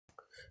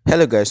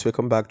Hello guys,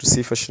 welcome back to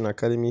CeeFashion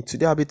Academy.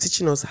 Today I'll be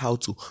teaching us how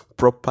to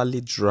properly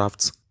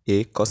draft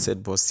a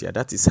corset bustier.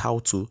 That is how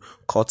to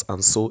cut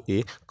and sew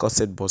a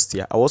corset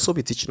bustier. I'll also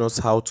be teaching us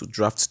how to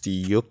draft the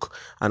yoke,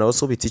 and I'll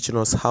also be teaching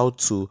us how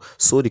to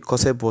sew the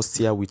corset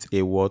bustier with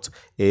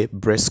a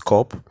breast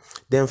cup.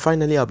 Then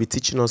finally I'll be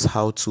teaching us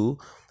how to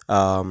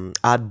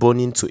add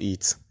boning to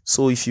it.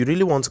 So if you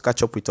really want to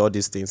catch up with all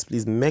these things,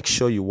 please make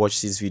sure you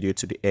watch this video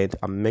to the end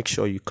and make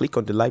sure you click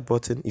on the like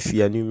button. If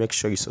you are new, make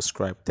sure you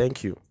subscribe.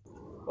 Thank you.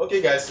 Okay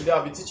guys, today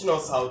I'll be teaching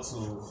us how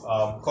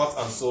to cut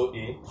and sew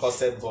a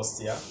corset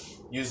bustier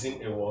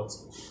using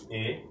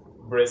a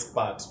breast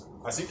pad.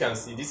 As you can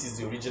see, this is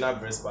the original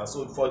breast pad.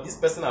 So for this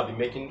person I'll be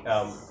making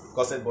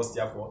corset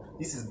bustier for,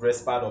 this is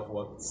breast pad of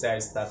what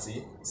size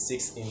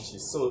 36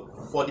 inches. So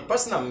for the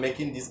person I'm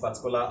making this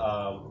particular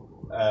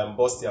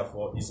bustier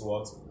for is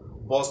what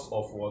bust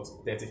of what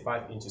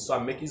 35 inches. So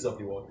I'm making use of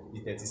the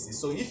 36.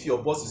 So if your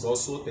bust is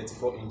also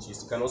 34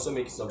 inches, you can also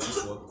make use of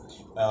this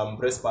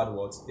breast pad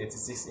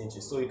 36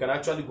 inches. So you can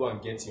actually go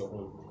and get your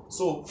own.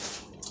 So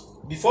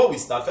before we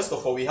start, first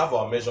of all, we have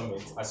our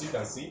measurements. As you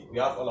can see, we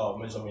have all our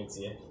measurements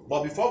here.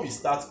 But before we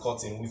start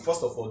cutting, we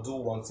first of all do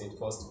one thing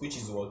first, which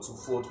is to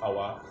fold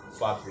our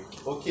fabric.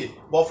 Okay,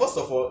 but first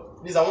of all,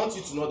 please, I want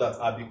you to know that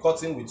I'll be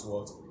cutting with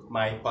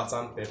my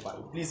pattern paper.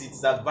 Please, it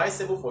is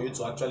advisable for you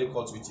to actually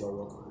cut with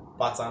your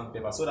pattern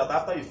paper, so that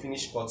after you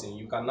finish cutting,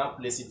 you can now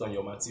place it on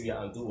your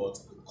material and do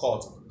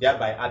cut,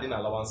 thereby adding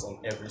allowance on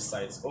every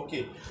side.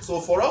 Okay,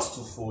 so for us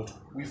to fold,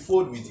 we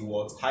fold with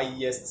the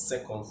highest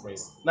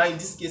circumference. Now in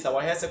this case,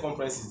 our highest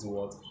circumference is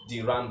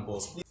the round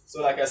bust.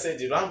 So like I said,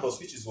 the round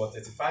bust, which is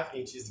 35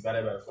 inches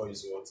divided by 4,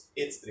 is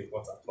 8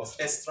 3/4 plus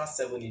extra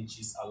 7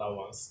 inches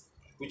allowance,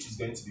 which is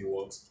going to be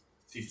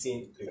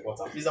 15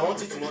 3/4. Please, I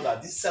want you to know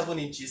that this 7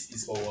 inches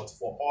is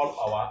for all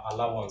our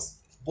allowance,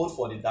 both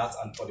for the dart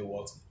and for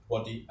the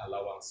body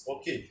allowance.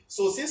 Okay,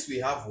 so since we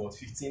have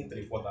 15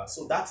 3/4,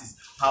 so that is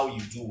how you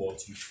do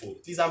you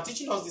fold. Please, I'm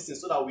teaching us this thing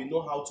so that we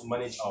know how to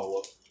manage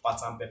our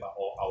pattern paper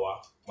or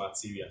our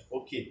material.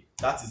 Okay,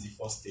 that is the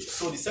first stage.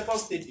 So the second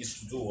stage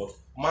is to do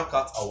mark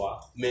out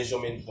our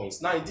measurement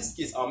points. Now in this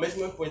case, our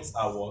measurement points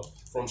are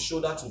from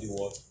shoulder to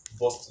the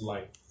bust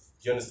line.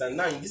 Do you understand?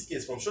 Now in this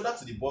case, from shoulder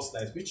to the bust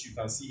line, which you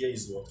can see here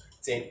is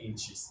 10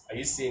 inches. Are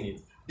you seeing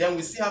it? Then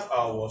we still have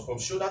our from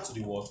shoulder to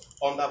the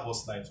under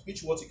bust line,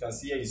 which you can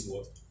see here is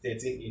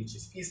 13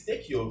 inches. Please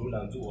take your rule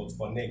and do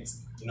connect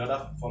in order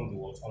to form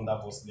the under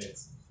bust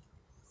length.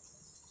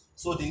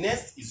 So the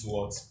next is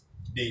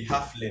the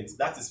half length.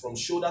 That is from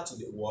shoulder to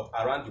the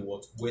around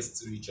the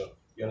waist region.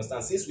 You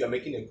understand? Since we are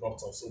making a crop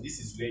top, so this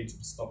is where it will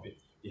be stopping,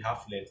 the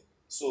half length.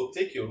 So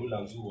take your rule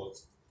and do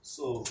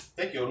So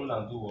take your rule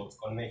and do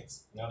connect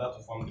in order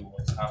to form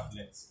the half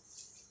length.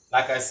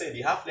 Like I said,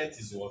 the half length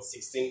is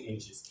 16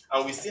 inches,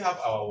 and we still have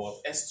our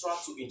extra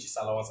 2 inches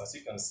allowance. As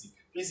you can see,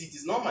 please, it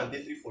is not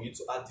mandatory for you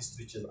to add this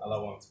 2 inches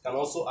allowance. You can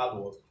also add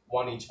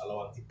 1 inch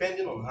allowance,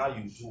 depending on how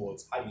you do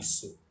how you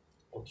sew.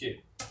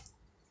 Okay.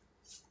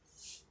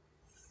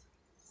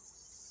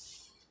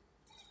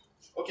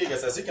 Okay,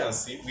 guys, as you can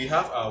see, we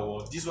have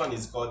our this one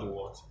is called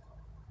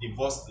the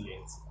bust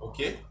length.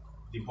 Okay,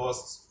 the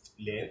bust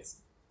length.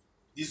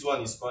 This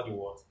one is called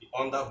the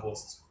under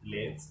bust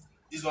length.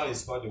 This one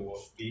is called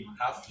the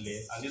half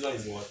length, and this one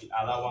is the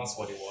allowance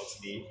for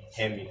the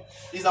hemming.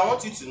 Please, I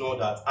want you to know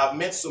that I've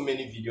made so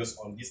many videos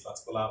on this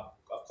particular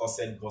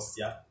corset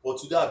bustier, but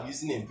today I'm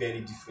using a very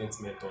different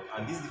method,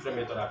 and this different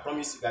method, I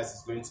promise you guys,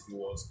 is going to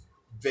be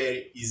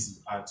very easy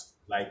and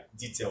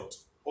detailed.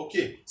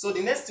 Okay, so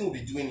the next thing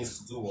we'll be doing is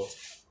to do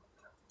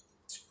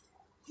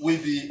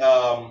we'll be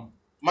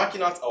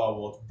marking out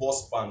our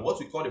bust span. What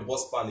we call the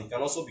bust span, it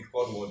can also be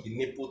called the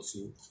nipple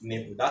to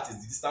nipple. That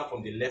is the distance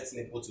from the left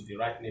nipple to the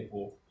right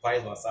nipple,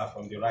 vice versa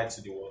from the right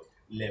to the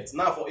left.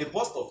 Now for a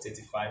bust of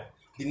 35,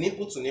 the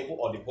nipple to nipple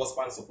or the bust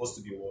span is supposed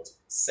to be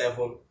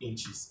 7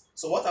 inches.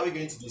 So what are we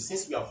going to do?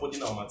 Since we are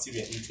folding our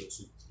material into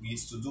 2, we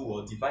is to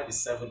do divide the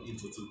 7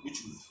 into 2,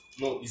 which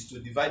we know is to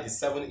divide the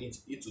 7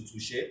 into 2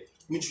 shape,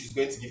 which is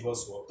going to give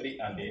us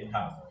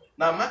 3.5.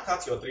 Now mark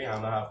out your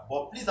 3.5,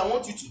 but please, I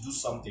want you to do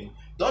something.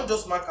 Don't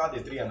just mark out the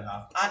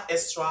 3.5, add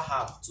extra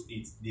half to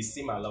it, the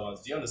same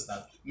allowance. Do you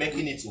understand?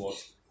 Making it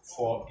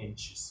 4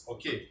 inches.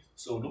 Okay,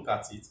 so look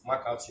at it.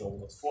 Mark out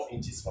your 4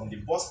 inches from the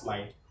bust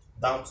line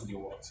down to the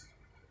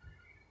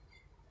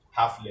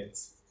half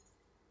length.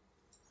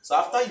 So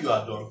after you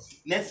are done,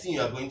 next thing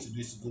you are going to do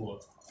is to do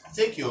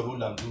take your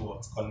rule and do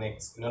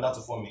connect in order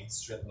to form a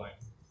straight line.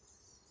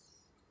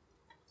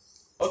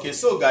 Okay,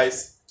 so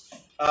guys,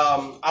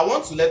 I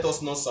want to let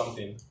us know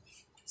something.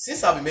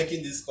 Since I'll be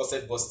making this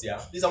corset bustier,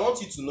 please, I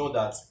want you to know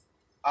that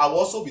I'll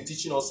also be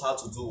teaching us how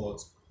to do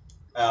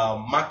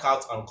mark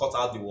out and cut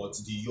out the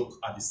yoke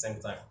at the same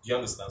time. Do you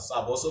understand? So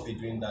I'll also be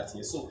doing that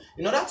here. So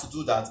in order to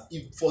do that,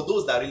 if for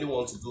those that really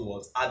want to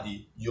do add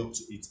the yoke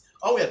to it,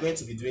 all we are going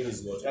to be doing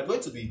is we are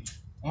going to be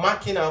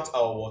marking out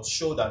our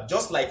shoulder,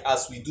 just like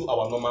as we do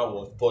our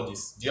normal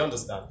bodies. Do you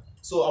understand?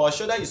 So our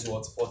shoulder is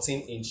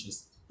 14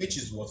 inches, which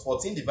is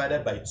 14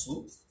 divided by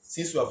 2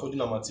 since we are folding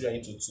our material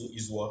into 2,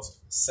 is what?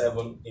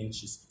 7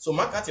 inches. So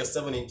mark out your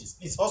 7 inches.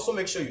 Please also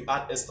make sure you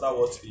add extra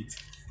what to it?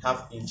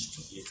 Half inch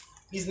to it.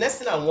 Please, next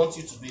thing I want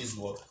you to do is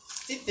what?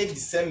 Still take the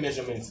same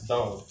measurement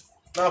down.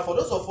 Now, for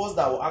those of us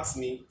that will ask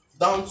me,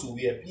 down to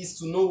where? Please,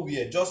 to know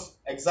where, just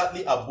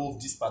exactly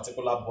above this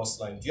particular bust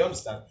line. Do you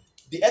understand?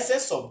 The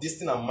essence of this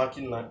thing I'm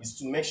marking now is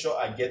to make sure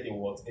I get a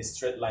what? A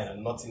straight line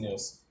and nothing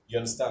else. You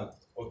understand?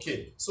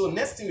 Okay. So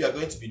next thing we are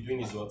going to be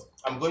doing is what?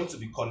 I'm going to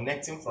be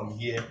connecting from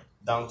here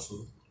down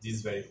to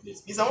this very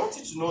place. Please, I want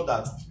you to know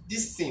that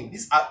this thing,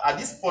 at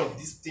this point,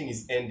 this thing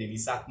is ending.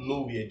 It's at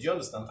nowhere. Do you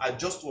understand? I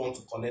just want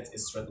to connect a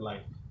straight line.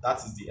 That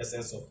is the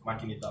essence of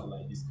marking it out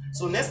like this.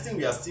 So next thing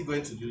we are still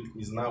going to do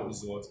is now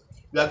is what?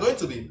 We are going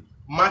to be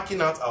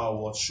marking out our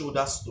what?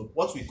 Shoulder slope.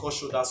 What we call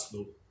shoulder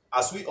slope.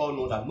 As we all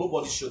know that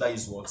nobody's shoulder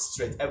is what?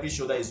 Straight. Every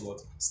shoulder is what?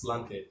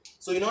 Slanted.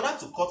 So in order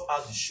to cut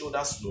out the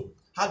shoulder slope,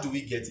 how do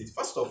we get it?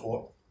 First of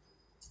all,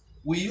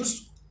 we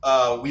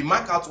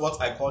mark out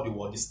what I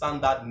call the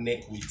standard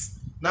neck width.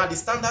 Now the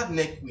standard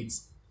neck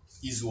width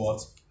is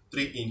what?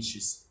 3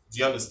 inches. Do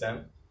you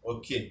understand?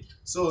 Okay.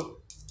 So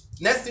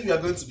next thing we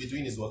are going to be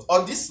doing is what?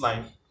 On this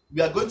line,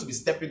 we are going to be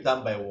stepping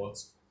down by what?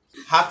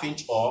 Half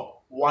inch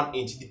or 1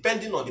 inch,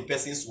 depending on the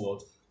person's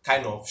what?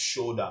 Kind of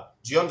shoulder.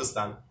 Do you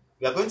understand?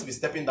 We are going to be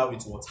stepping down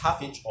with what?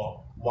 Half inch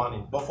or 1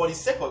 inch. But for the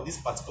sake of this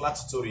particular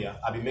tutorial,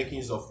 I'll be making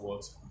use of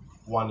what?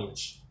 1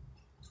 inch.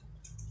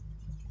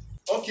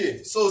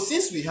 Okay, so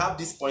since we have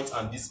this point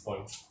and this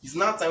point, it's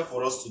now time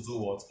for us to do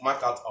what?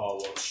 Mark out our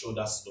what?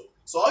 Shoulder slope.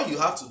 So all you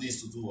have to do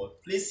is to do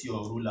what? Place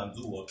your rule and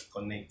do what?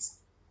 Connect.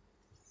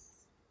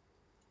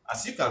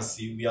 As you can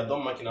see, we are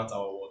done marking out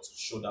our what?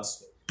 Shoulder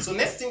slope. So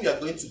next thing we are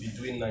going to be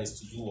doing now is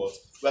to do what?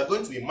 We are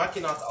going to be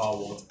marking out our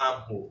what?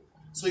 Armhole.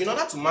 So in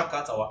order to mark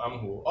out our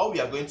armhole, all we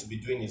are going to be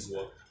doing is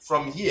what?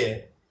 From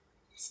here,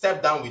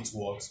 step down with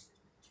what?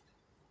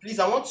 Please,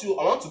 I want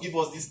to give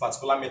us this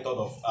particular method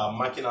of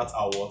marking out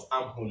our what?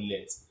 Armhole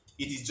length.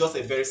 It is just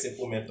a very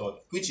simple method,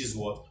 which is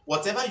what?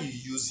 Whatever you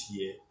use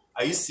here,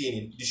 are you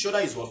seeing it? The shoulder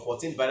is what?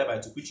 14 divided by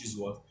 2, which is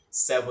what?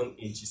 7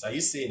 inches. Are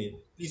you seeing it?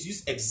 Please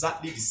use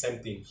exactly the same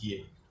thing here.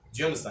 Do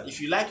you understand? If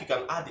you like, you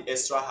can add the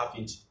extra half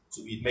inch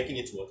to it, making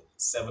it what?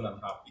 7.5.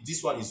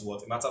 This one is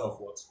what? A matter of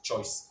what?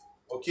 Choice.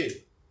 Okay.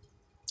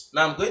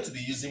 Now I'm going to be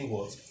using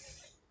what?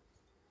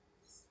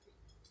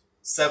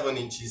 7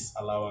 inches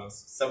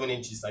allowance. 7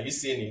 inches. Are you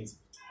seeing it?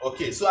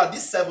 Okay, so at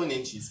this 7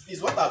 inches,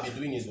 please, what I'll be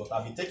doing is what?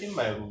 I'll be taking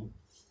my rule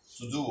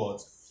to do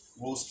what?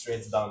 Roll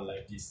straight down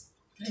like this.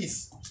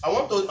 Please, I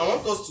want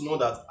us to know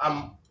that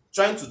I'm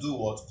trying to do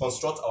what?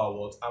 Construct our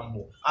what?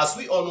 Armhole. As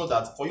we all know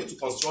that for you to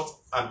construct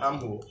an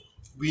armhole,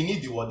 we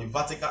need the what? The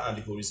vertical and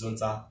the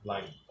horizontal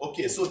line.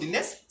 Okay, so the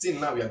next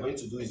thing now we are going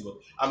to do is what?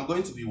 I'm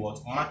going to be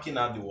what? Marking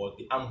out the what?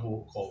 The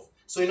armhole curve.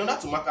 So in order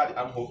to mark out the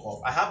armhole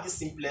curve, I have the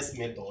simplest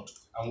method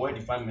and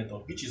well-defined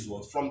method, which is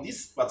what? From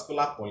this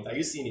particular point, are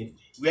you seeing it?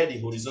 Where the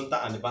horizontal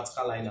and the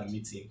vertical line are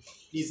meeting.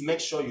 Please make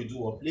sure you do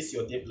what? Place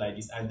your tape like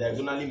this and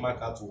diagonally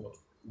mark out what?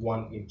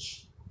 1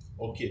 inch.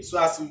 Okay,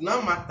 so as we've now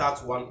marked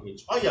out 1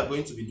 inch, all you are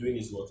going to be doing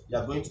is what? You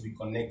are going to be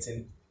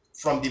connecting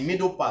from the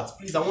middle part.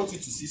 Please, I want you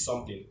to see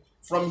something.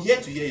 From here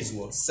to here is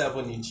what?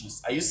 7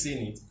 inches. Are you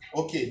seeing it?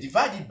 Okay,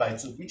 divide it by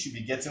 2, which you'll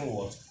be getting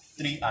what?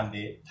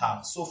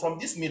 3.5. So from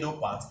this middle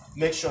part,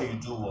 make sure you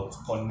do what?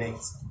 Connect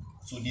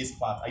to this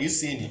part. Are you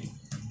seeing it?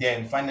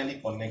 Then finally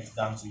connect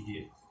down to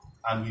here.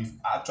 And we've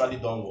actually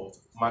done what?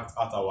 Marked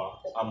out our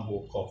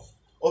armhole curve.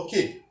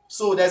 Okay,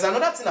 so there's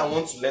another thing I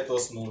want to let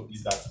us know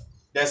is that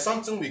there's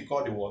something we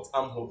call the what?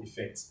 Armhole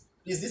effect.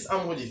 Is this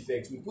armhole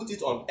effect? We put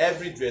it on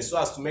every dress so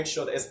as to make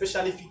sure that,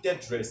 especially fitted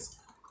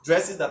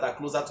dresses that are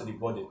closer to the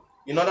body,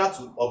 in order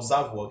to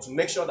observe what? To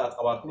make sure that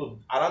our clothes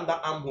around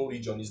that armhole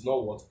region is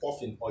not what?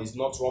 Puffing or is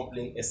not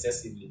rumpling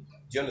excessively.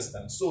 Do you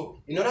understand?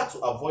 So in order to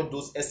avoid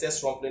those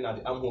excess rumpling at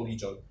the armhole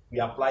region, we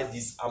apply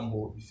this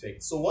armhole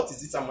effect. So what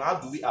is it and how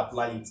do we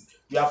apply it?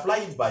 We apply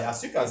it by,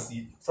 as you can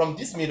see, from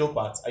this middle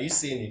part. Are you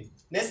seeing it?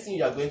 Next thing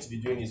you are going to be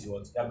doing is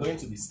what? You are going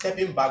to be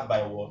stepping back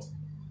by what?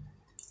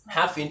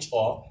 Half inch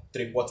or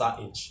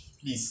 3/4 inch.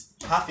 Please,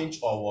 half inch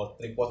or what?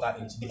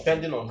 3/4 inch,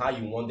 depending on how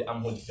you want the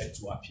armhole effect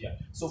to appear.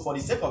 So for the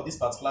sake of this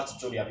particular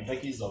tutorial, I'll be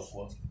making use of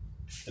what?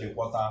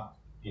 3/4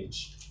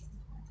 inch.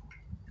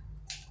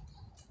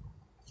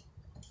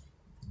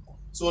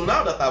 So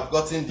now that I've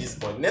gotten this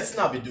point, next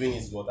thing I'll be doing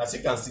is what? As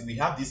you can see, we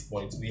have this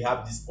point, and we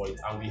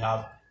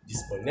have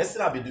this point. Next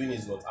thing I'll be doing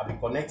is what? I'll be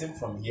connecting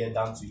from here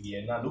down to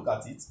here. Now look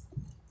at it.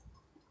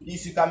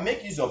 Please, you can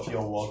make use of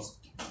your what?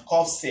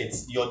 Curve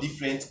sets, your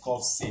different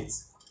curve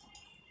sets.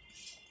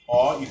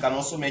 Or you can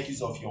also make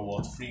use of your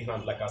what?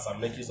 Freehand, like as I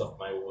make use of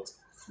my what?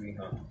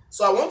 Freehand.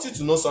 So I want you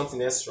to know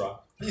something extra.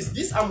 Please,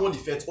 this armhole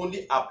effect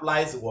only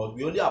applies what?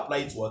 We only apply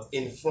it what?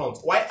 In front.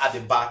 While at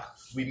the back,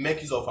 we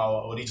make use of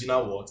our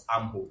original what?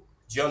 Armhole.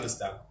 Do you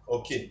understand?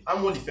 Okay.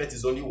 Armhole effect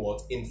is only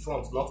what? In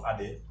front, not at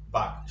the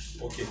back.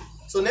 Okay.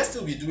 So next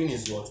thing we'll be doing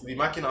is what? We'll be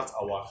marking out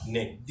our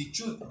neck.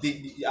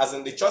 As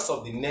in the choice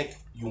of the neck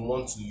you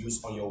want to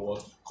use on your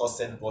what?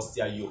 Corset,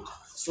 bustier, yoke.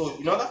 So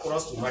in order for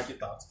us to mark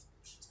it out,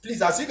 Please,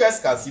 as you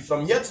guys can see,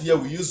 from here to here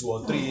we use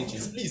what, 3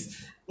 inches.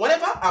 Please,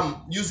 whenever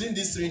I'm using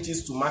these 3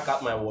 inches to mark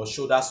out my what,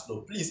 shoulder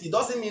slope, please, it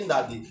doesn't mean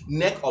that the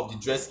neck of the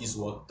dress is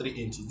what, 3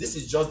 inches. This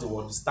is just the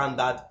what, the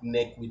standard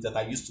neck width that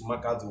I use to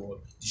mark out the what,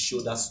 the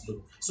shoulder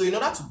slope. So in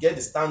order to get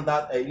the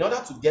standard, in order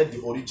to get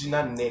the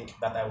original neck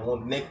that I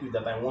want, neck width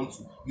that I want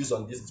to use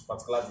on this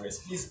particular dress,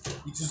 please,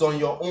 it is on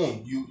your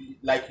own.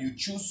 You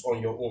choose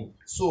on your own.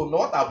 So now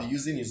what I'll be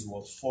using is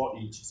what, 4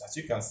 inches, as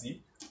you can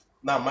see.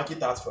 Now mark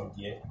it out from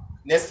here.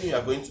 Next thing you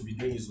are going to be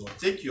doing is what,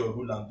 take your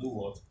rule and do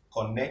what,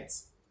 connect,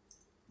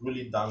 roll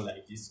it down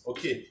like this.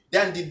 Okay,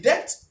 then the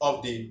depth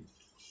of the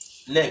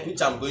neck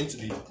which I'm going to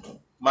be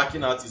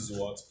marking out is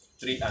what,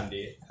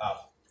 3.5.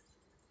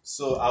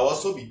 So I'll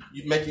also be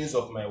making use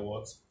of my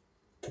what,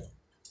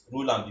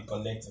 rule and be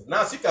connecting.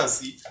 Now as you can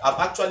see, I've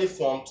actually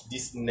formed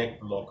this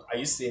neck block. Are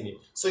you seeing it?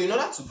 So in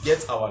order to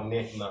get our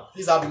neck now,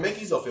 please, I'll be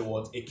making use of a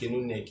what, a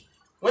canoe neck.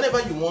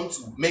 Whenever you want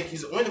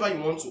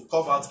to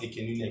carve out a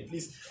canoe neck,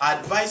 please, I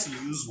advise you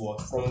use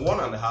what, from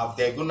 1.5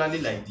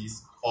 diagonally like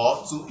this,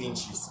 or 2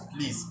 inches.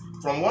 Please,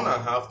 from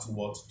 1.5 to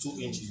what, 2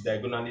 inches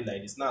diagonally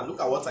like this. Now look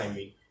at what I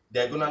mean.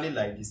 Diagonally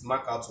like this,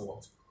 mark out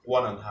what,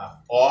 1.5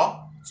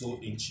 or 2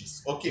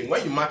 inches. Okay,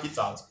 when you mark it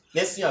out,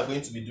 next thing you are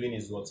going to be doing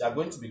is what, you are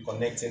going to be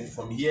connecting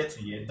from here to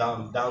here,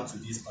 down to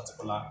this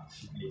particular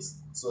place.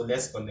 So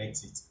let's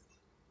connect it.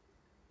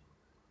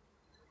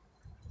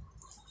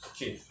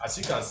 Okay, as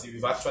you can see,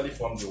 we've actually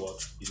formed the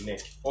what, the neck.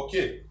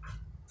 Okay,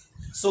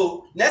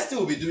 so next thing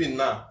we'll be doing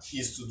now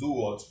is to do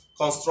what,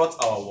 construct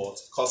our what,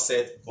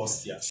 corset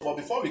bustier. But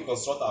before we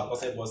construct our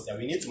corset bustier,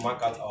 we need to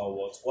mark out our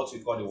what we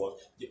call the what,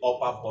 the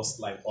upper bust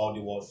line, or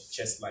the what,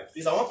 chest line.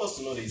 Please, I want us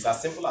to know that it's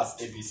as simple as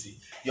ABC.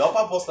 The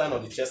upper bust line or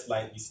the chest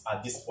line is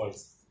at this point,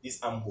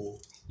 this armhole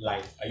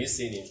line. Are you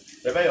seeing it?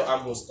 Wherever your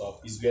armhole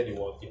stop is where the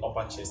what, the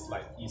upper chest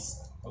line is.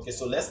 Okay,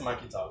 so let's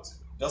mark it out.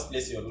 Just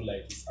place your rule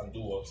like this and do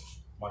what,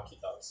 mark it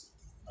out.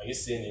 Are you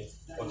seeing it?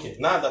 Okay,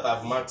 now that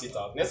I've marked it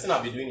out, next thing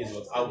I'll be doing is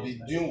what, I'll be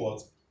doing what,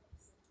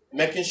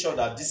 making sure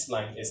that this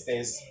line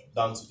extends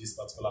down to this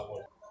particular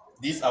point.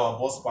 This our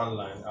bust span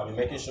line, I'll be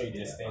making sure it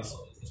extends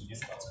to this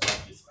particular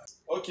place.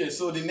 Okay,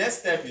 so the next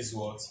step is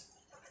what,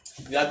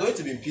 we are going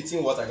to be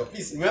repeating what I got.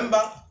 Please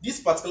remember, this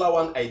particular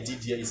one I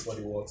did here is for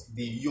the what,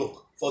 the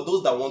yoke. For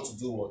those that want to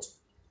do what,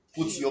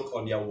 put yoke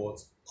on their what,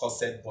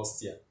 corset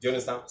bustier. Do you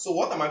understand? So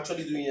what I'm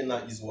actually doing here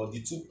now is what,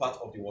 the two part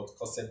of the what,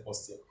 corset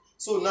bustier.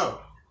 So now,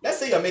 let's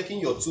say you're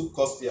making your two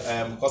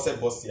corset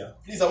bustier.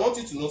 Please, I want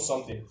you to note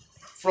something.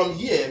 From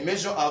here,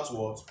 measure out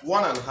what,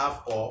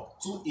 1.5 or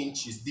 2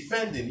 inches,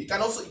 depending. It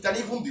can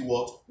even be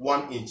what,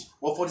 1 inch.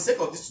 But for the sake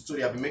of this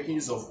tutorial, I'll be making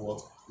use of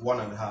what,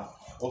 1.5.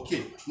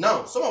 Okay.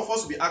 Now, some of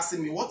us will be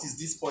asking me, what is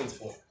this point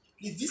for?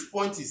 Please, this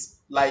point is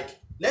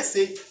like, let's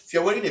say if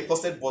you're wearing a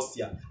corset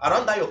bustier,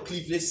 around that your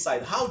cleavage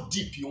side, how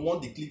deep you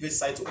want the cleavage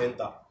side to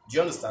enter. Do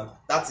you understand?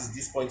 That is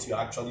this point you're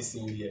actually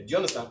seeing here. Do you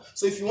understand?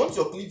 So if you want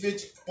your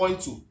cleavage point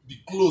to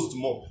be closed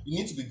more, you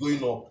need to be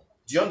going up.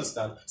 Do you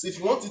understand? So if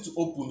you want it to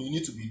open, you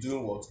need to be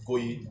doing what?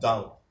 Going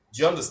down.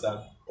 Do you understand?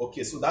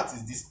 Okay, so that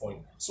is this point.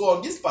 So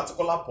on this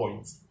particular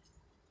point,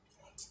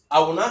 I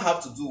will now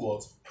have to do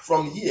what?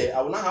 From here,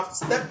 I will now have to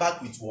step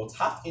back with what?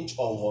 1/2 inch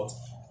or what?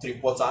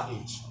 3/4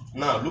 inch.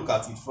 Now look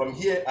at it. From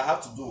here, I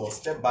have to do what?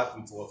 Step back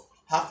with what?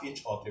 1/2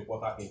 inch or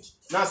 3/4 inch.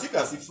 Now as you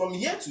can see, from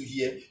here to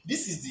here,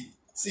 this is the,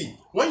 see,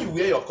 when you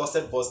wear your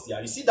corset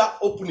bustier, you see that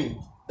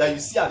opening that you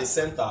see at the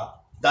center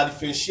that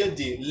differentiate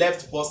the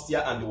left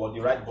bustier and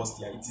the right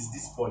bustier. It is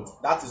this point.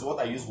 That is what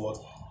I use what?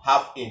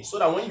 1/2 inch. So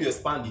that when you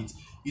expand it,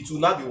 it will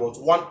now be what?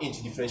 1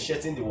 inch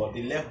differentiating the what?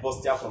 The left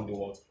bustier from the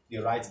what? The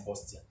right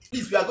bustier.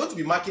 Please, we are going to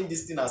be marking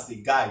this thing as a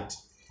guide.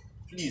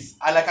 Please,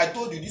 and like I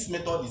told you, this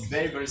method is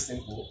very, very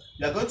simple.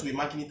 We are going to be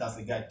marking it as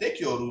a guide. Take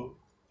your rule.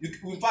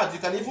 In fact, you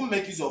can even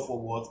make use of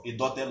what? A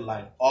dotted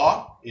line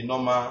or a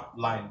normal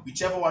line,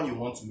 whichever one you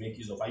want to make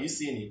use of. Are you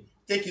seeing it?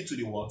 Take it to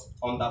the what?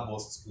 Under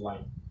bust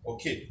line.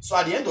 Okay, so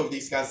at the end of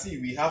this, you can see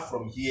we have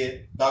from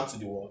here down to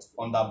the what?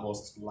 Under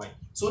bust line.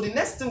 So the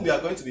next thing we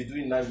are going to be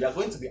doing now, we are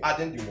going to be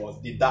adding the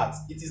what? The dart.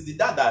 It is the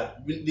dart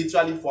that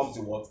literally forms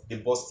the what? The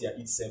bustier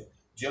itself.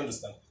 Do you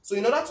understand? So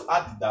in order to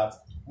add the dart,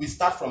 we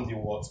start from the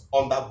what?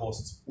 Under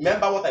bust.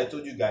 Remember what I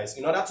told you guys,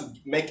 in order to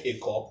make a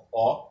cup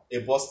or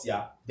a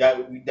bustier,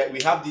 that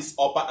we have this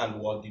upper and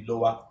what? The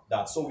lower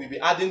dart. So we'll be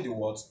adding the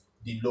what?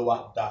 The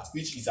lower dart,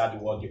 which is at the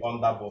what? The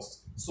under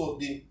bust. So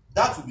the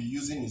dart we'll be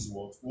using is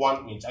what?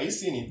 1 inch. Are you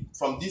seeing it?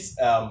 From this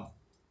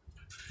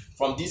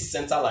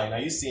center line, are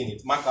you seeing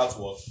it? Mark out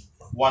what?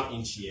 1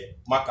 inch here.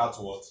 Mark out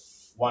what?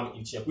 1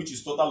 inch here, which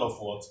is total of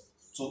what?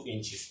 2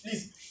 inches.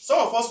 Please, some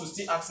of us will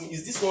still ask me,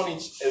 is this 1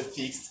 inch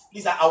fixed?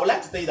 Please, I would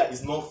like to tell you that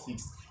it's not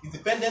fixed. It's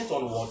dependent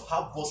on what?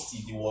 How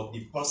busty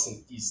the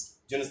person is.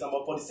 Do you understand?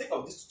 But for the sake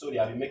of this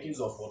tutorial, I'll be making use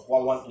of what?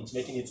 1 inch,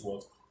 making it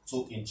what?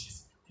 2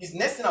 inches. Please,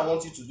 next thing I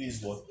want you to do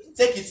is what?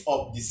 Take it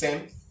up the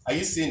same. Are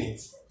you seeing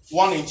it?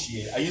 1 inch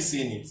here. Are you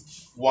seeing it?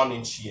 1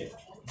 inch here.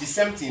 The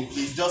same thing,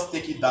 please just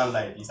take it down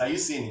like this. Are you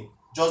seeing it?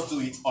 Just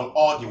do it on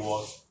all the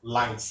what?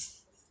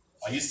 Lines.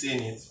 Are you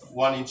seeing it?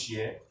 1 inch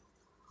here.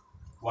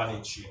 1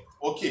 inch here.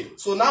 Okay,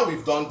 so now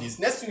we've done this.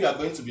 Next thing we are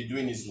going to be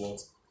doing is what?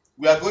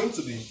 We are going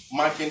to be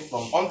marking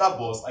from under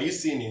bust. Are you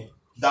seeing it?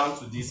 Down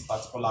to this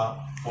particular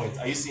point.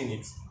 Are you seeing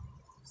it?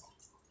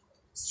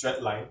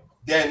 Straight line.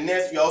 Then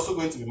next we are also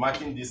going to be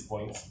marking this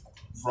point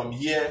from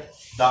here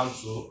down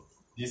to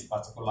this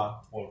particular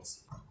point.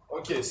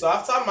 Okay, so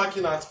after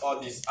marking out all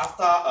this,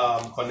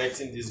 after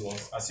connecting these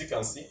ones, as you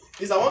can see,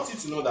 please I want you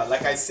to know that,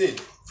 like I said,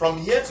 from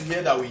here to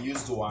here that we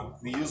used one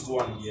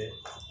here.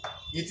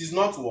 It is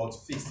not what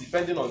fixed,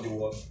 depending on the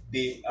what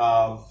the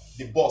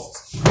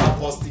bust, how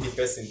busty the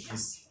person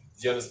is.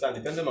 Do you understand?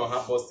 Depending on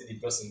how busty the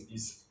person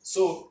is.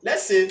 So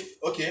let's say,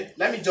 okay,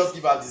 let me just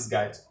give out this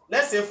guide.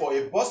 Let's say for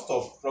a bust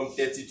of from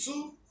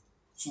 32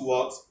 to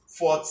what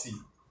 40.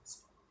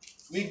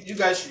 You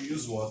guys should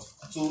use what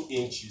 2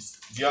 inches.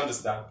 Do you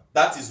understand?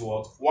 That is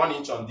what 1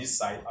 inch on this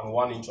side and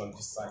 1 inch on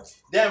this side.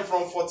 Then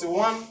from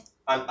 41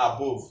 and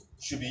above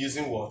should be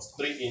using what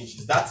 3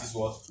 inches. That is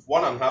what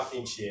 1.5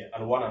 inch here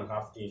and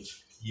 1.5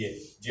 inch here.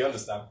 Do you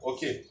understand?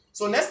 Okay,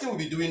 so next thing we'll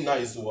be doing now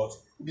is what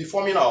we'll be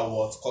forming our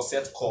what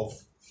corset curve.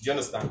 Do you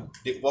understand?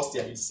 The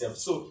bustier itself.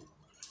 So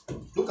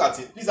look at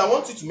it. Please, I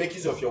want you to make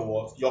use of your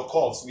what your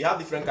curves. We have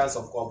different kinds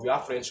of curve. We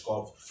have French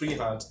curve,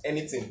 freehand,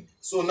 anything.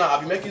 So now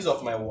I'll be making use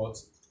of my what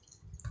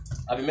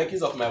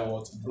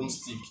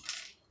broomstick.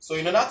 So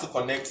in order to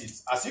connect it,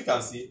 as you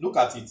can see, look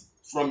at it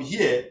from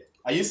here.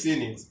 Are you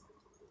seeing it?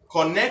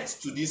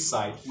 Connect to this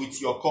side with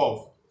your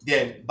curve,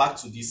 then back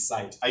to this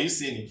side. Are you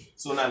seeing it?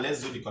 So now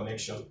let's do the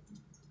connection.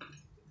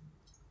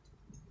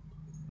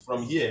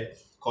 From here,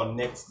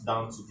 connect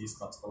down to this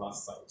particular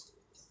side.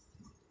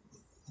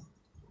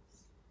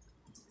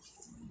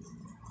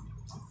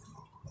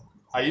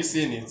 Are you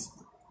seeing it?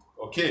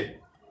 Okay.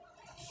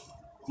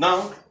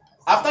 Now,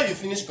 after you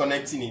finish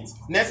connecting it,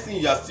 next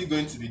thing you are still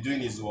going to be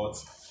doing is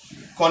what?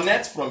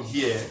 Connect from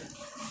here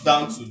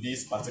down to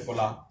this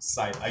particular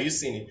side. Are you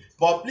seeing it?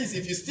 But please,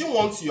 if you still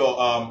want your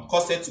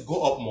corset to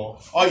go up more,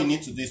 all you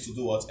need to do is to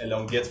do what?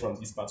 Elongate from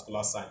this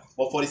particular side.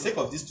 But for the sake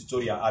of this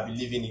tutorial, I'll be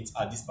leaving it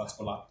at this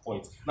particular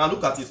point. Now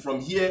look at it from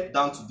here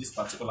down to this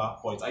particular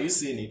point. Are you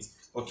seeing it?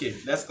 Okay,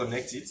 let's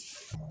connect it.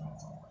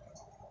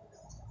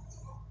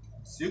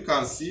 So you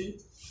can see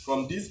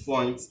from this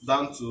point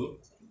down to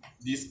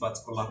this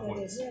particular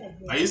point.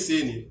 Are you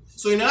seeing it?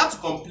 So in order to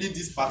complete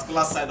this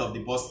particular side of the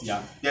bustier,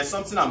 there's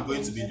something I'm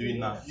going to be doing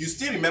now. You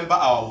still remember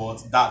our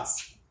what?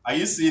 Darts. Are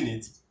you seeing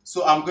it?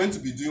 So I'm going to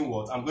be doing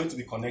what? I'm going to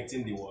be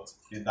connecting the what?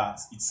 The dart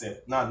itself.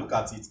 Now look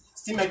at it.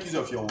 Still make use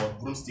of your what?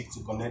 Broomstick to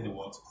connect the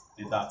what?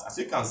 The dart. As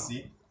you can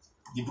see,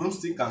 the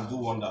broomstick can do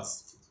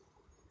wonders.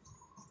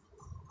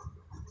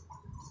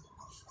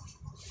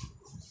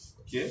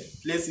 Okay,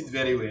 place it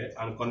very well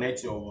and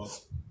connect your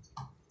what?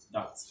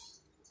 Dart.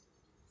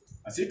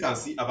 As you can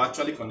see, I've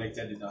actually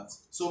connected the dart.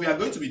 So we are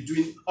going to be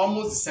doing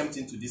almost the same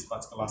thing to this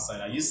particular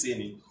side. Are you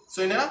seeing it?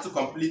 So in order to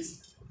complete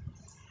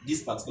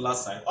this particular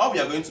side, all we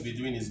are going to be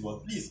doing is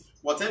what? Please,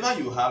 whatever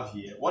you have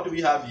here, what do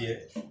we have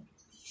here?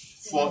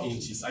 4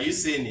 inches. Are you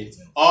seeing it?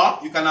 Or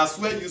you can as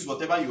well use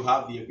whatever you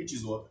have here, which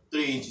is what?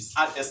 3 inches.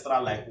 Add extra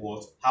like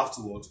what? Half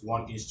to what?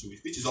 1 inch to it,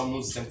 which is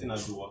almost the same thing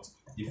as the what?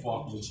 The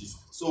 4 inches.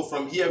 So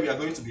from here, we are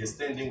going to be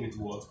extending with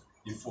what?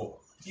 The 4.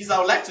 Please, I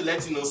would like to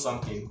let you know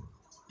something.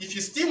 If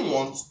you still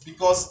want,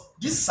 because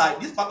this side,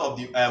 this part of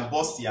the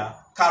bustier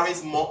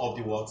carries more of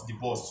the what? The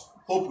bust.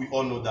 Hope we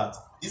all know that.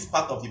 This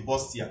part of the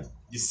bustier,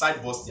 the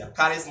side bustier,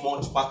 carries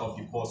much part of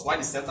the bust, while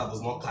the center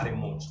does not carry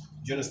much. Do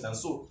you understand?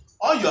 So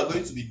all you are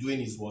going to be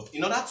doing is what?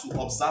 In order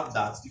to observe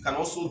that, you can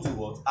also do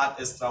what? Add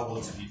extra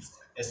what to it?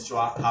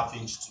 Extra half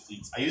inch to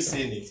it. Are you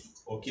seeing it?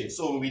 Okay,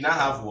 so we now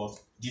have what?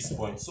 This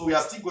point. So we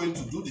are still going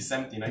to do the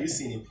same thing. Are you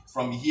seeing it?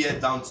 From here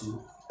down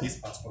to this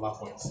particular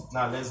point.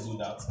 Now let's do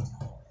that.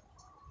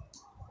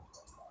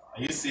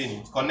 Are you seeing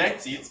it?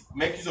 Connect it.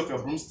 Make use of your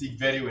broomstick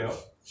very well.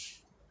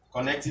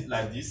 Connect it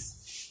like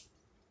this.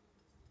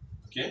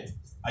 Okay.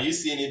 Are you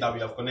seeing it that we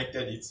have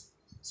connected it?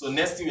 So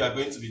next thing we are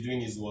going to be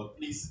doing is what?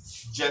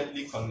 Please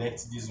gently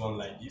connect this one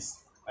like this.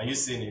 Are you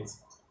seeing it?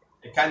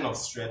 A kind of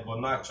straight, but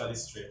not actually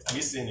straight. Are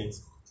you seeing it?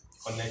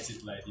 Connect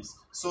it like this.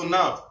 So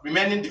now,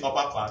 remaining the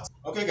upper part.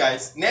 Okay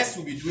guys, next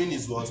we'll be doing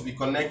is what? We'll be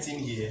connecting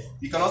here.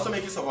 We can also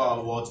make use of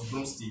our what?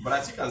 Broomstick. But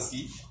as you can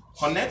see,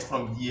 connect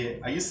from here.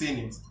 Are you seeing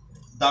it?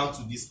 Down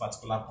to this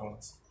particular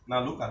point.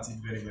 Now look at it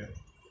very well.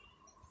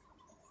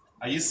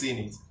 Are you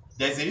seeing it?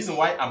 There's a reason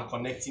why I'm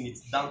connecting it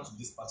down to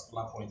this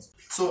particular point.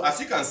 So as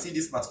you can see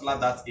this particular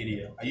dart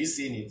area, are you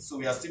seeing it? So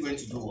we are still going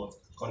to do what?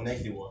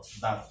 Connect the what?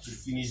 Dart to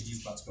finish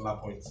this particular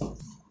point.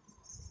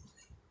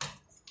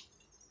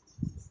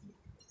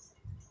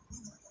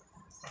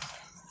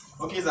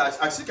 Okay, so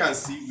as you can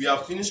see, we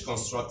have finished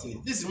constructing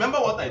it. Please remember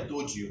what I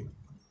told you.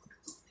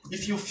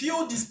 If you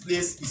feel this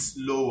place is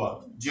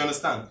lower, do you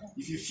understand?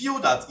 If you feel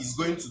that it's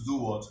going to do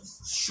what?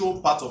 Show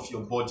part of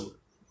your body.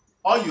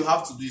 All you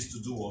have to do is to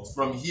do what?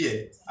 From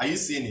here, are you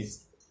seeing it?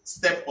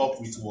 Step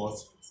up with what?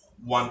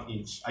 1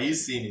 inch. Are you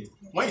seeing it?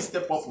 When you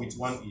step up with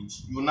 1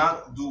 inch, you will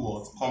now do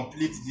what?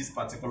 Complete this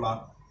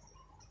particular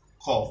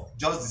curve,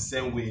 just the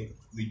same way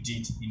we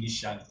did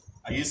initially.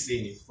 Are you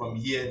seeing it? From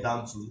here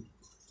down to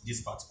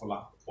this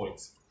particular point.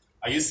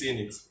 Are you seeing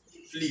it?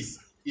 Please,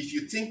 if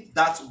you think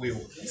that will,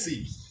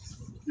 see,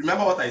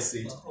 remember what I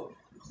said.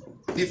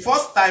 The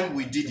first time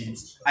we did it,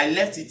 I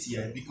left it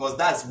here because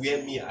that's where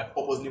I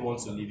purposely want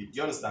to leave it. Do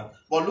you understand?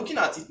 But looking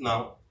at it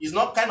now, it's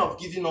not kind of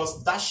giving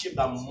us that shape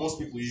that most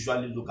people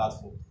usually look at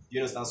for. Do you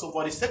understand? So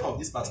for the sake of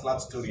this particular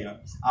tutorial,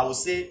 I will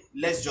say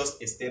let's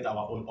just extend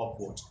our own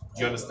upward.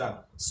 Do you understand?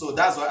 So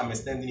that's why I'm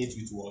extending it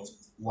with what?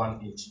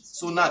 1 inch.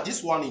 So now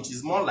this 1 inch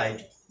is more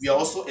like we are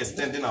also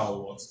extending our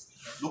what?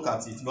 Look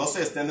at it. We're also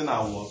extending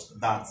our what?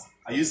 That.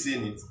 Are you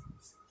seeing it?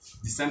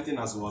 The same thing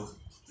as what?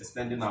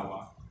 Extending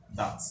our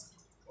that.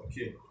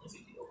 Okay.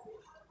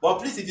 But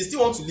please, if you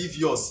still want to leave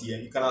yours here,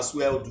 you can as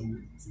well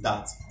do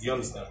that. Do you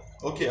understand?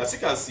 Okay, as you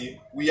can see,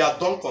 we are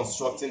done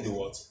constructing the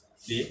what?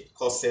 The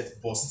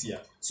corset bustier.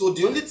 So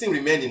the only thing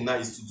remaining now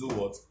is to do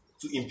what?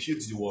 To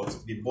impute the what?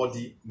 The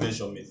body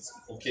measurement.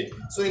 Okay.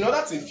 So in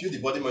order to impute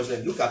the body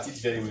measurement, look at it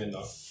very well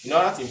now. In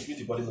order to impute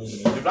the body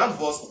measurement, the round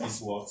bust is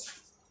what?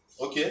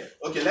 Okay.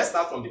 Okay, let's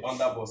start from the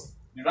under bust.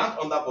 The round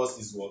under bust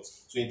is what?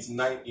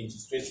 29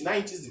 inches.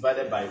 29 inches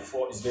divided by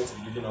 4 is going to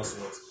be giving us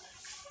what?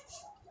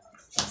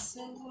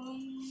 7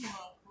 1/4.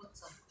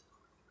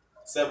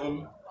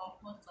 7 1/4.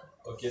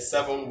 Okay,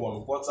 7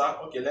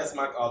 1/4. Okay, let's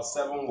mark out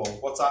 7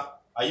 1/4.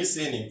 Are you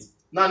seeing it?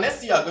 Now, next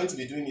thing you are going to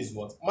be doing is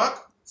what?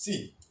 Mark.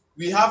 See,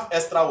 we have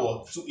extra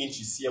what? 2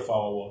 inches here for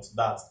our what?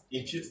 That.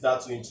 Impute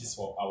that 2 inches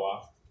for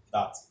our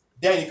that.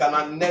 Then you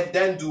can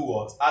then do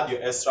what? Add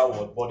your extra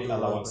what? Body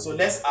allowance. So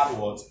let's add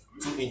what?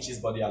 2 inches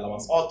body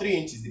allowance or 3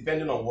 inches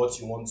depending on what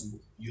you want to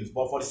use.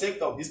 But for the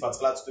sake of this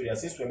particular tutorial,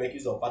 since we make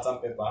use of pattern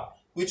paper,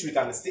 which we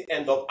can still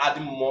end up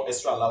adding more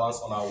extra allowance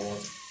on our what?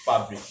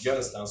 Fabric. Do you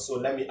understand? So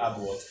let me add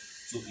what?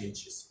 2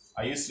 inches.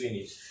 Are you seeing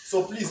it?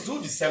 So please do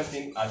the same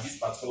thing at this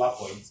particular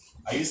point.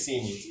 Are you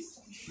seeing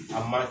it?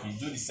 And mark it.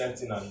 Do the same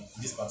thing at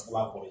this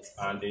particular point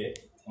and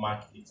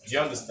mark it. Do you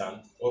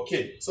understand?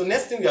 Okay. So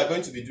next thing we are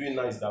going to be doing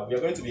now is that we are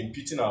going to be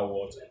imputing our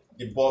what?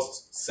 The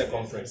bust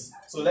circumference.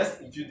 So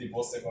let's impute the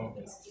bust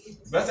circumference.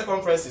 The bust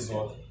circumference is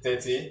what?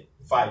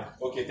 35.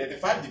 Okay,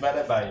 35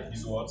 divided by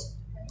is what?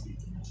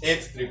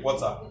 8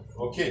 3/4.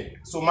 Okay,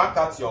 so mark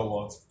out your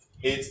what?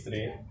 8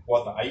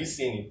 3/4. Are you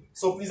seeing it?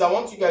 So please, I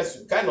want you guys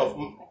to kind of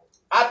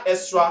add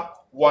extra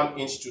 1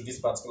 inch to this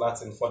particular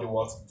thing for the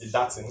what? The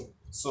darting.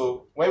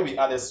 So when we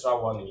add extra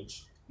 1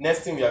 inch,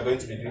 next thing we are going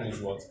to be doing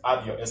is what?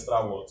 Add your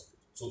extra what?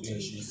 2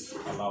 inches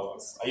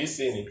allowance. Are you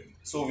seeing it?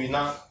 So we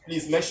now,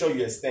 please make sure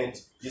you extend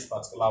this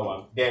particular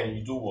one. Then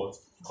you do what?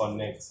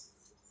 Connect.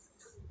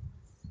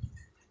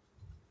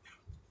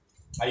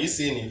 Are you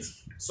seeing it?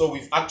 So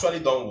we've actually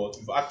done what?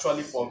 We've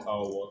actually formed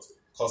our what?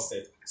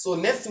 Corset. So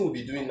next thing we'll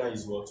be doing now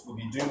is what? We'll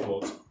be doing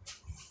what?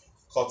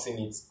 Cutting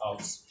it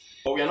out.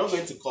 But we are not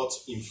going to cut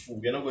in full.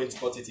 We are not going to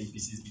cut it in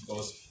pieces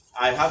because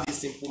I have this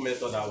simple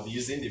method I will be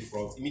using the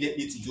front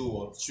immediately to do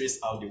what? Trace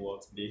out the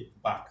what? The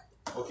back.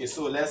 Okay,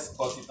 so let's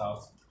cut it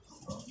out.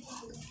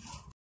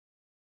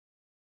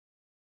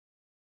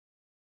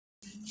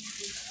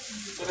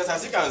 So guys,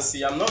 as you can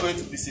see, I'm not going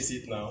to pieces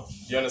it now.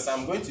 Do you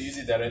understand? I'm going to use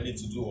it directly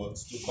to do what?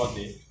 To cut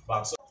the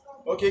back. So,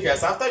 okay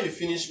guys, after you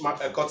finish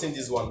cutting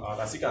this one out,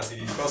 as you can see,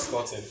 the first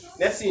cutting,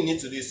 next thing you need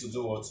to do is to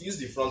do what? Use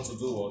the front to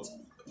do what?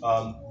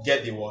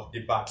 Get the what? The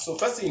back. So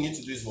first thing you need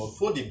to do is what?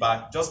 Fold the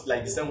back, just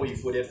like the same way you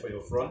folded for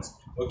your front.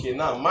 Okay,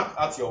 now mark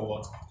out your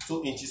what?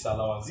 2 inches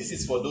allowance. This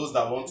is for those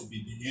that want to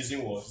be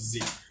using what?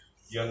 Zip.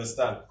 You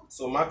understand?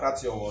 So mark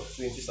out your what?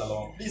 2 inches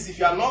allowance. Please, if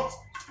you are not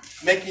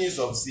making use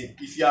of zip,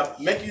 if you are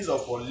making use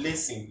of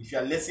lacing, if you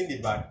are lacing the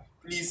back,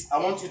 please, I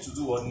want you to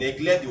do what?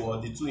 Neglect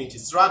the 2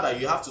 inches. Rather,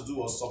 you have to do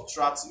what?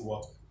 Subtract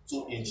what?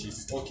 2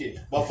 inches. Okay,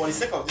 but for the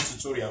sake of this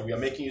tutorial, we are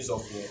making use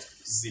of what?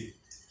 Zip.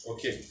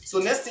 Okay, so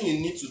next thing you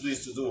need to do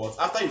is to do what?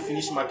 After you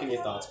finish marking it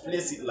out,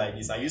 place it like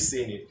this. Are you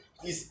seeing it?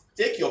 Please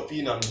take your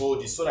pin and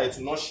hold it so that it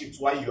will not shift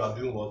while you are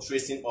doing what?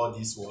 Tracing all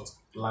these what?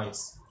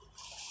 Lines.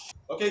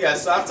 Okay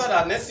guys, so after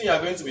that, next thing you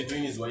are going to be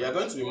doing is what? You are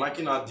going to be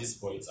marking out this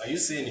point. Are you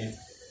seeing it?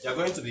 You are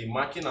going to be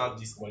marking out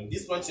this point.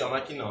 This point you are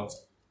marking out.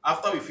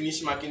 After we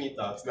finish marking it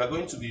out, we are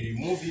going to be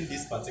removing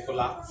this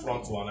particular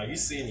front one. Are you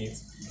seeing it?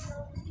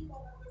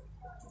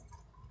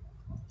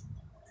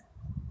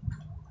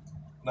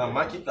 Now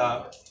mark it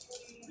out.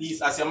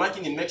 Please, as you're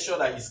marking it, make sure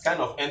that it's kind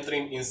of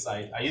entering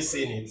inside. Are you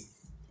seeing it?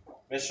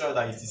 Make sure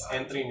that it is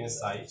entering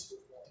inside.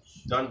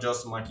 Don't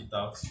just mark it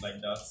out like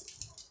that.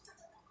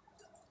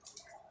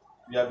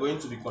 We are going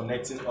to be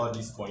connecting all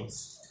these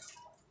points.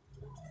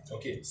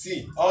 Okay,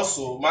 see,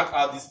 also mark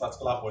out this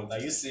particular point. Are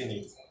you seeing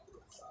it?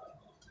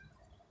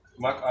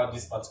 Mark out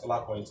this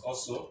particular point.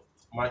 Also,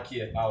 mark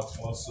here out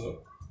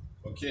also.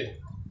 Okay.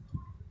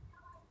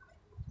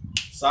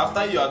 So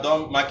after you are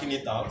done marking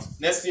it out,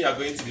 next thing you are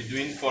going to be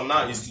doing for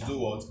now is to do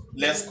what?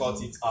 Let's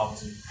cut it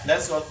out.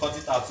 Let's cut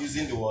it out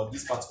using the what?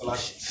 This particular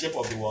shape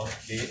of the what?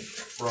 The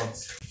front.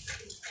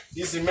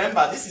 Please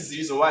remember, this is the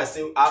reason why I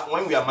say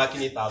when we are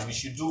marking it out, we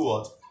should do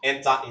what?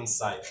 Enter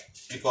inside,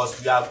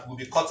 because we'll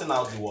be cutting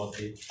out the what?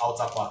 The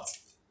outer part.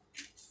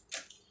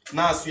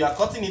 Now, as you are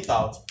cutting it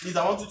out, please,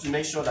 I want you to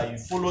make sure that you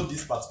follow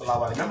this particular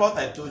one. Remember what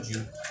I told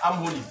you,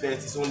 armhole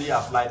effect is only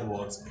applied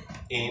what?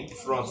 In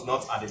front,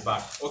 not at the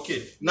back.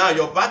 Okay, now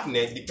your back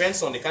neck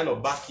depends on the kind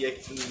of back neck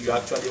you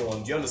actually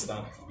want. Do you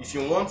understand? If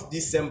you want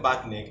this same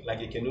back neck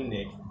like a canoe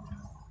neck,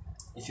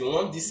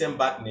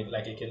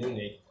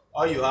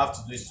 all you have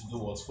to do is to do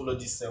what? Follow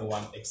this same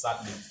one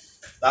exactly.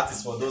 That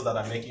is for those that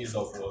are making use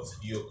of what?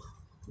 Yoke.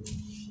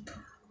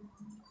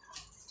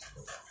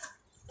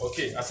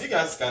 Okay, as you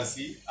guys can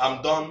see,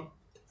 I'm done.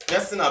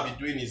 Next thing I'll be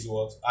doing is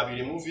what? I'll be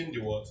removing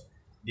the what?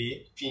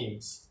 The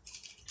pins.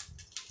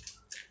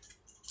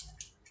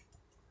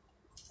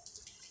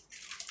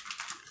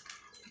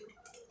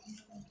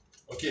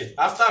 Okay,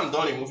 after I'm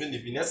done removing the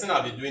pin, next thing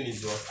I'll be doing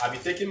is what? I'll be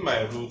taking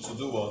my rule to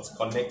do what?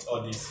 Connect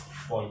all these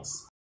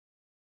points.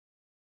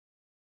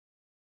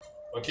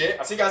 Okay,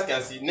 as you guys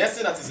can see, next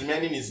thing that is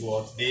remaining is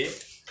what? The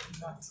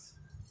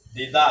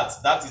dart.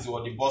 That is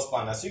what? The bust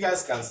span. As you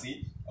guys can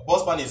see, a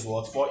bust span is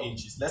what? 4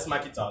 inches. Let's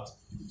mark it out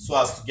so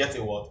as to get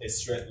a what? A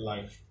straight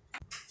line.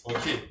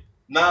 Okay,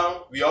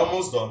 now we're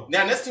almost done.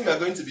 Now, next thing we are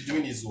going to be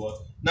doing is what?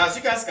 Now, as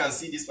you guys can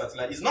see, this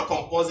particular, it's not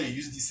compulsory you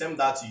use the same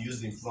dart you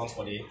used in front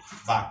for the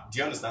back. Do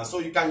you understand? So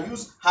you can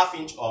use 1/2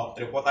 inch or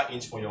 3/4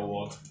 inch for your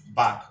what?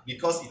 Back,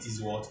 because it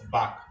is what?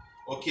 Back.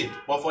 Okay,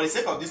 but for the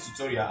sake of this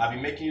tutorial, I'll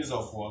be making use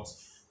of what?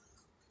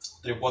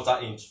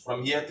 3/4 inch.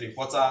 From here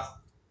 3/4,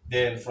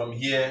 then from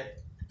here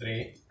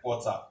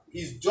 3/4.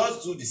 It's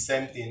just do the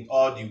same thing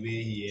all the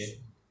way here.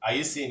 Are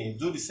you seeing it?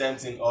 Do the same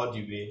thing all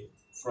the way.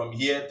 From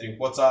here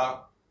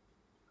 3/4.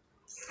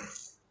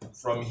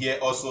 From here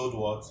also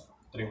what?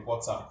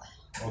 3/4.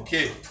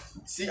 Okay,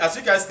 see, as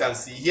you guys can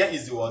see, here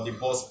is the what? The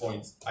bust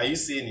point. Are you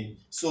seeing it?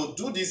 So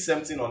do this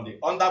same thing on the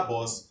under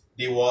bust,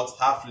 the what?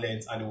 Half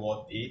length, and the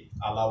what? The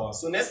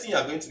allowance. So next thing you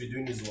are going to be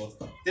doing is what?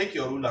 Take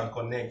your rule and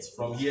connect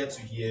from here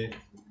to here,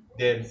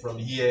 then from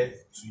here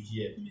to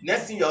here.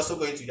 Next thing you're also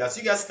going to do, as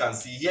you guys can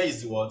see, here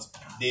is the what?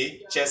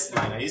 The chest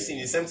line. Are you seeing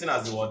the same thing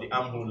as the what? The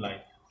armhole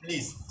line.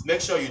 Please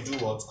make sure you do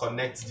what?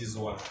 Connect this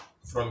one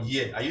from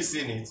here. Are you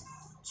seeing it?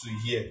 To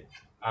here,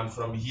 and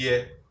from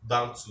here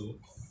down to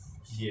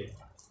here.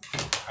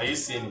 Are you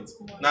seeing it?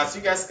 Now, as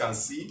you guys can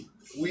see,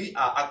 we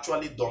are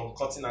actually done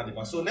cutting at the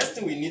back. So next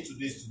thing we need to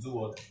do is to do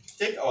what?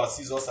 Take our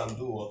scissors and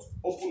do what?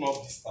 Open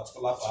up this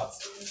particular part.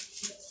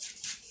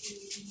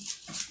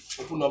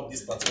 Open up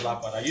this particular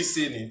part. Are you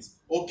seeing it?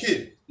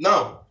 Okay,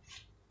 now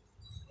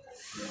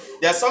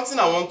there's something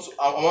I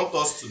want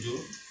us to do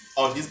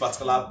on this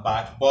particular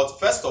back, but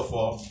first of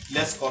all,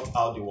 let's cut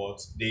out the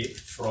what? The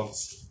front.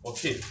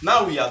 Okay,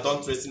 now we are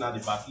done tracing at the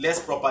back. Let's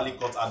properly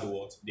cut out the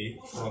what? The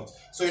front.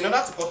 So in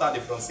order to cut out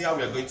the front, see how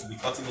we are going to be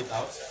cutting it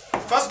out.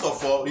 First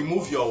of all,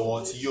 remove your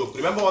what? Yoke.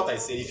 Remember what I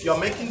said, if you are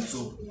making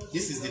two,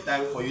 this is the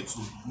time for you to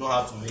know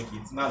how to make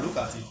it. Now look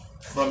at it.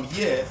 From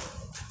here,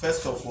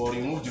 first of all,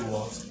 remove the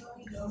what?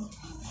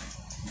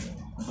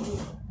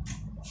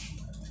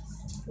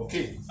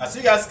 Okay, as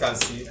you guys can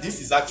see,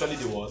 this is actually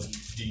the what?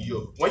 The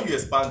yoke. When you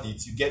expand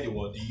it, you get the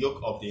what? The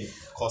yoke of the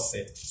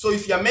corset. So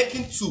if you are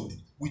making two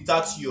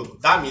without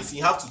yoke, that means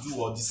you have to do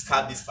what?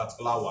 Discard this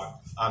particular one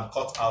and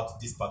cut out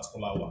this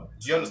particular one.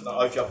 Do you understand?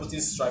 Or if you are putting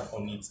stripe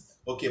on it.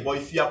 Okay, but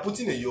if you are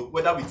putting a yoke,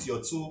 whether with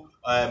your two,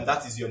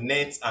 that is your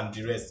net and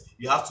the rest,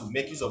 you have to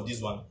make use of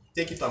this one.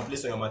 Take it and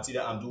place on your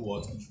material and do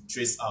what?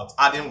 Trace out.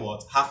 Adding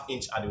what? 1/2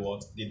 inch at the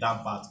what? The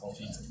down part of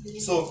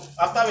it. So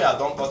after we are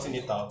done cutting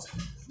it out,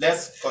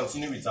 let's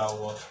continue with our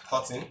what?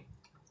 Cutting.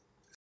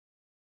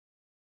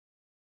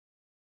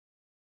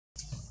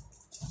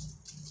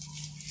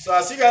 So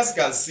as you guys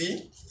can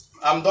see,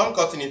 I'm done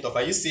cutting it off.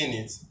 Are you seeing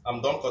it?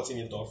 I'm done cutting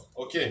it off.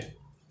 Okay.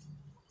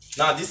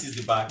 Now this is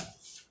the back.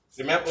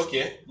 Remember,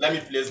 okay, let me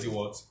place the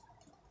what?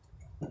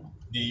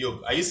 The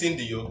yoke. Are you seeing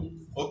the yoke?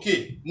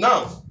 Okay.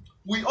 Now,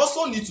 we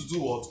also need to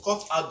do what?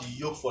 Cut out the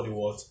yoke for the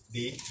what?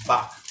 The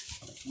back.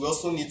 We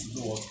also need to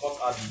do what?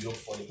 Cut out the yoke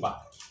for the back.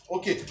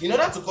 Okay, in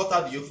order to cut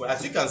out the yoke for,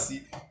 as you can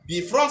see,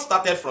 the front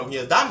started from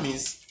here. That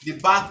means the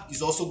back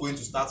is also going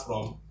to start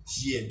from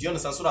here. Do you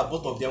understand? So that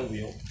both of them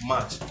will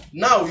match.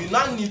 Now, you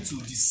now need to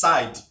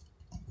decide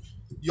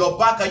your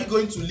back. Are you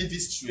going to leave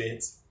it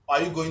straight? Or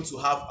are you going to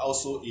have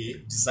also a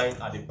design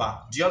at the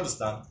back? Do you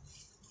understand?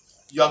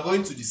 You are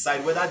going to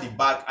decide whether the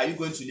back, are you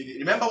going to leave it?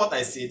 Remember what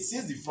I said,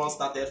 since the front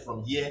started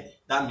from here,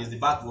 that means the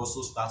back will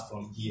also start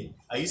from here.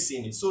 Are you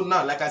seeing it? So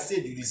now, like I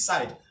said, you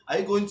decide, are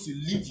you going to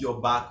leave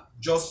your back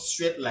just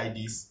straight like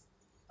this?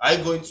 Are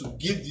you going to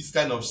give this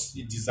kind of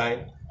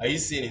design? Are you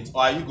seeing it?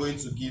 Or are you going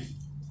to give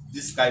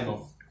this kind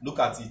of, look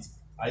at it,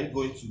 are you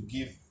going to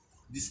give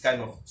this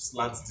kind of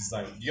slant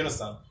design? Do you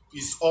understand?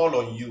 It's all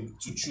on you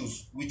to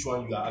choose which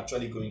one you are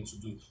actually going to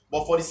do.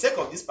 But for the sake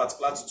of this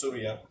particular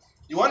tutorial,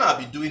 the one I'll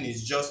be doing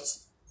is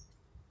just,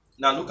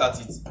 now look at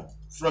it.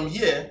 From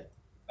here,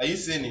 are you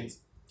seeing it?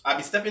 I'll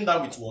be stepping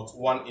down with what?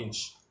 1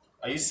 inch.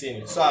 Are you seeing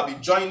it? So I'll be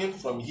joining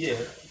from here,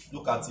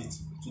 look at it,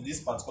 to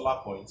this particular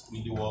point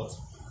with the what?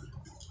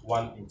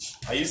 1 inch.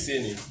 Are you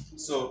seeing it?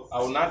 So I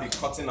will now be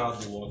cutting out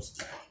the what?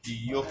 The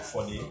yoke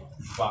for the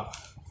back.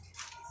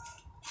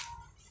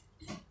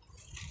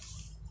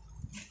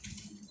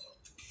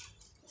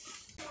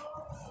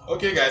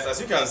 Okay guys, as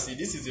you can see,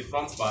 this is the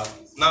front part.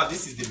 Now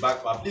this is the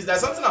back part. Please, there's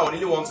something I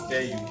really want to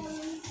tell you.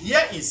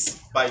 Here is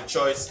by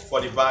choice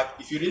for the back.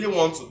 If you really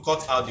want to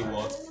cut out the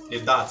what, the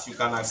dart, you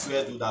can as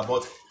well do that.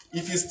 But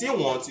if you still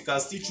want, you can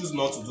still choose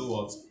not to do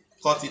what,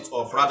 cut it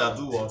off, rather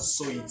do what,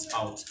 sew it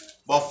out.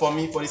 But for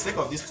me, for the sake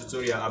of this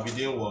tutorial, I'll be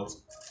doing what,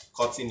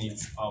 cutting it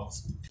out.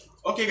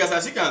 Okay guys,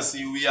 as you can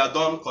see, we are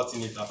done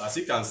cutting it out. As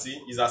you can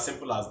see, it's as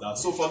simple as that.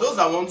 So for those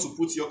that want to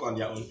put yoke on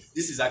their own,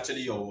 this is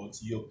actually your what,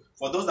 yoke.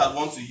 For those that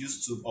want to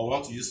use tube or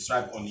want to use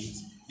stripe on it,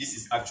 this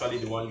is actually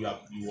the one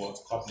you want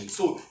coupling.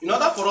 So in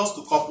order for us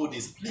to couple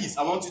this, please,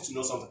 I want you to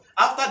know something.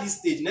 After this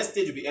stage, next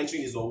stage we'll be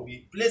entering is what we'll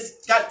be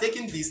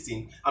taking this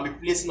thing and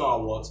be placing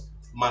our what,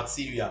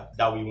 material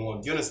that we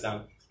want. Do you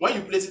understand? When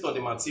you place it on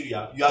the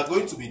material, you are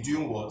going to be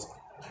doing what,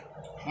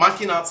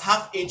 marking out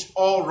 ½ inch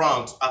all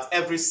round at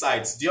every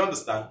side. Do you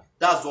understand?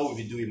 That's what we'll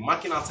be doing,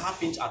 marking out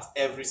 ½ inch at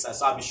every side.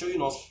 So I'll be showing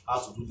us how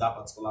to do that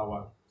particular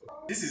one.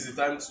 This is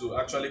the time to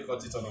actually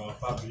cut it on our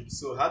fabric.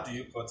 So how do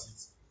you cut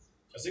it?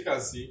 As you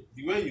can see,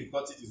 the way you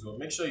cut it is what,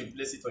 make sure you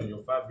place it on your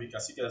fabric.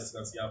 As you can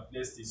see, I've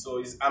placed it.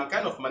 So I'm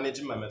kind of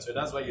managing my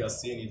material. That's why you are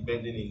seeing it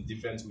bending in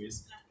different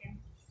ways. Okay.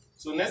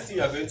 So next thing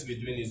you are going to be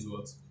doing is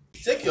what?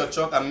 Take your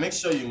chalk and make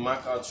sure you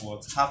mark out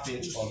what, ½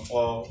 inch on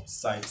all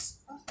sides.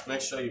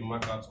 Make sure you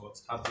mark out what,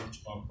 ½ inch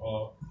on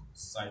all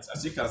sides.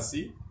 As you can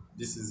see,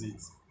 this is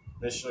it.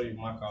 Make sure you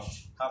mark out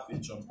 ½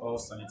 inch on all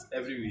sides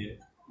everywhere.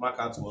 Mark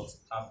out what,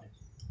 ½ inch.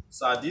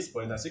 So at this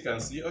point, as you can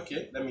see,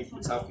 okay, let me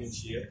put ½ inch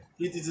here.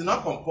 It is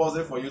not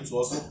compulsory for you to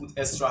also put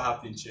extra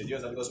 ½ inch here. Do you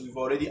understand? Because we've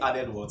already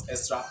added what,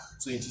 extra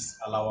 2 inches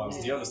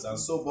allowance. Do you understand?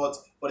 So, but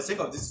for the sake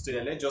of this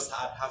tutorial, let's just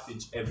add ½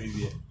 inch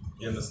everywhere.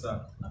 You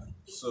understand?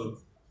 So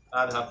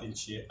add ½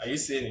 inch here. Are you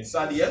seeing it?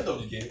 So at the end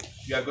of the day,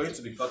 you are going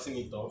to be cutting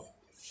it off.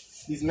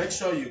 Please make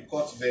sure you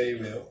cut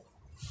very well.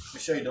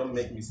 Make sure you don't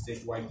make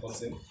mistake while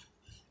cutting.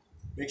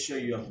 Make sure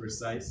you are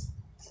precise.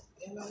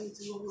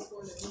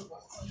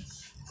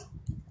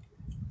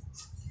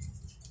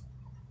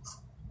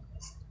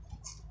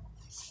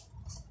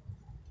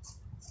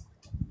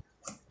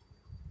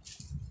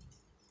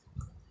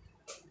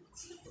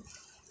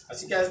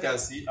 As you guys can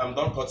see, I'm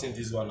done cutting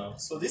this one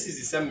out. So this is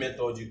the same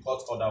method you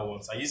cut other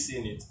ones. Are you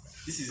seeing it?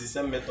 This is the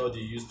same method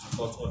you use to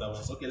cut other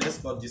ones. Okay, let's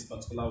cut this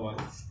particular one.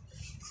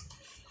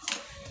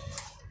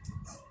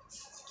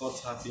 Cut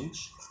 ½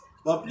 inch.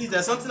 But please,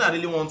 there's something I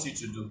really want you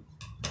to do.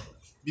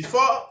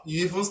 Before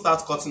you even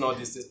start cutting all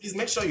these things, please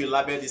make sure you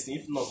label this thing.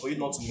 If not, for you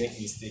not to make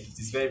mistake. It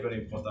is very, very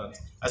important.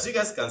 As you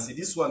guys can see,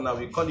 this one now,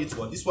 we call it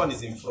what? This one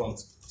is in front.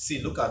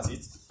 See, look at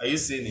it. Are you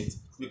seeing it?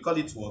 We call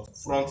it what?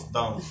 Front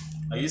down.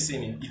 Are you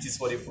seeing it? It is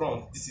for the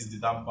front. This is the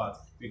down part.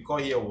 We call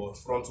here what?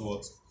 Front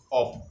what?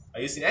 Up.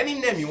 Are you seeing? Any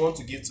name you want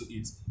to give to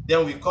it.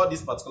 Then we call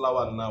this particular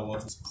one now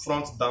what?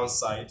 Front down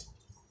side.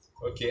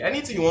 Okay,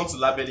 anything you want to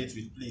label it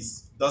with,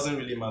 please. Doesn't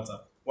really matter.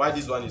 Why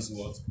this one is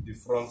what? The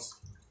front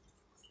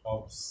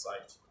up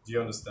side. Do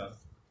you understand?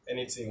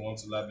 Anything you want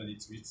to label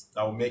it with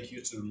that will make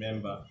you to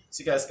remember.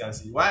 So you guys can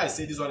see why I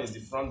say this one is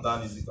the front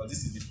down is because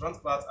this is the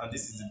front part and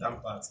this is the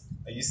down part.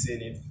 Are you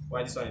seeing it?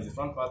 Why this one is the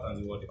front part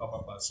and the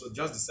upper part? So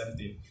just the same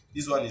thing.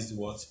 This one is the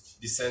what?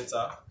 The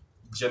center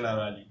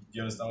generally. Do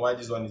you understand why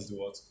this one is the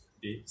what?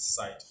 The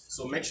side.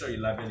 So make sure you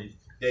label it.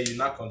 Then you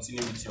now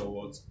continue with your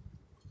what?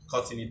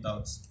 Cutting it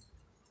out.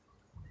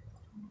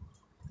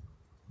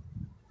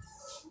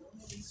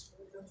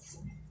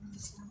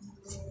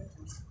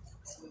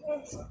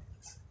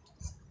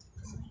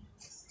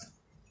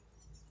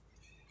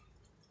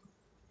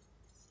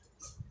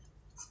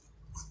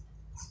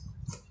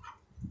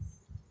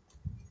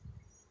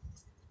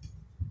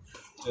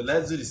 So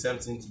let's do the same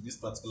thing to this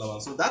particular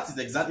one. So that is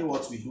exactly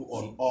what we do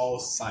on all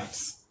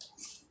sides.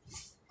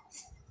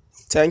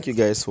 Thank you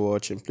guys for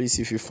watching. Please,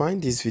 if you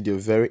find this video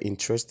very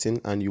interesting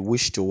and you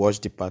wish to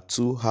watch the part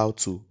 2, how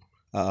to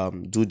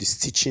do the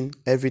stitching,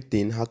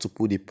 everything, how to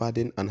put the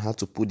padding and how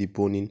to put the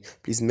boning,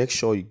 please make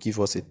sure you give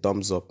us a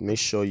thumbs up. Make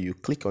sure you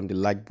click on the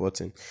like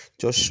button.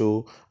 Just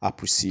show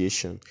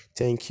appreciation.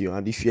 Thank you.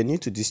 And if you're new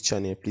to this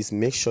channel, please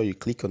make sure you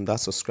click on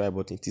that subscribe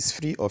button. It is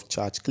free of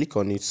charge. Click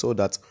on it so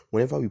that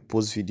whenever we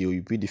post video,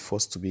 you'll be the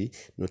first to be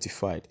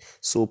notified.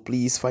 So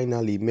please,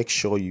 finally, make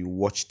sure you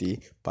watch the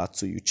part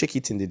 2. You check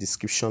it in the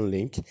description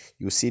link.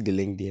 You'll see the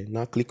link there.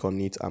 Now click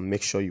on it and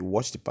make sure you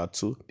watch the part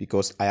 2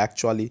 because I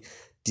actually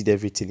did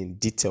everything in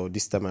detail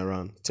this time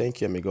around.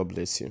 Thank you and may God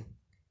bless you.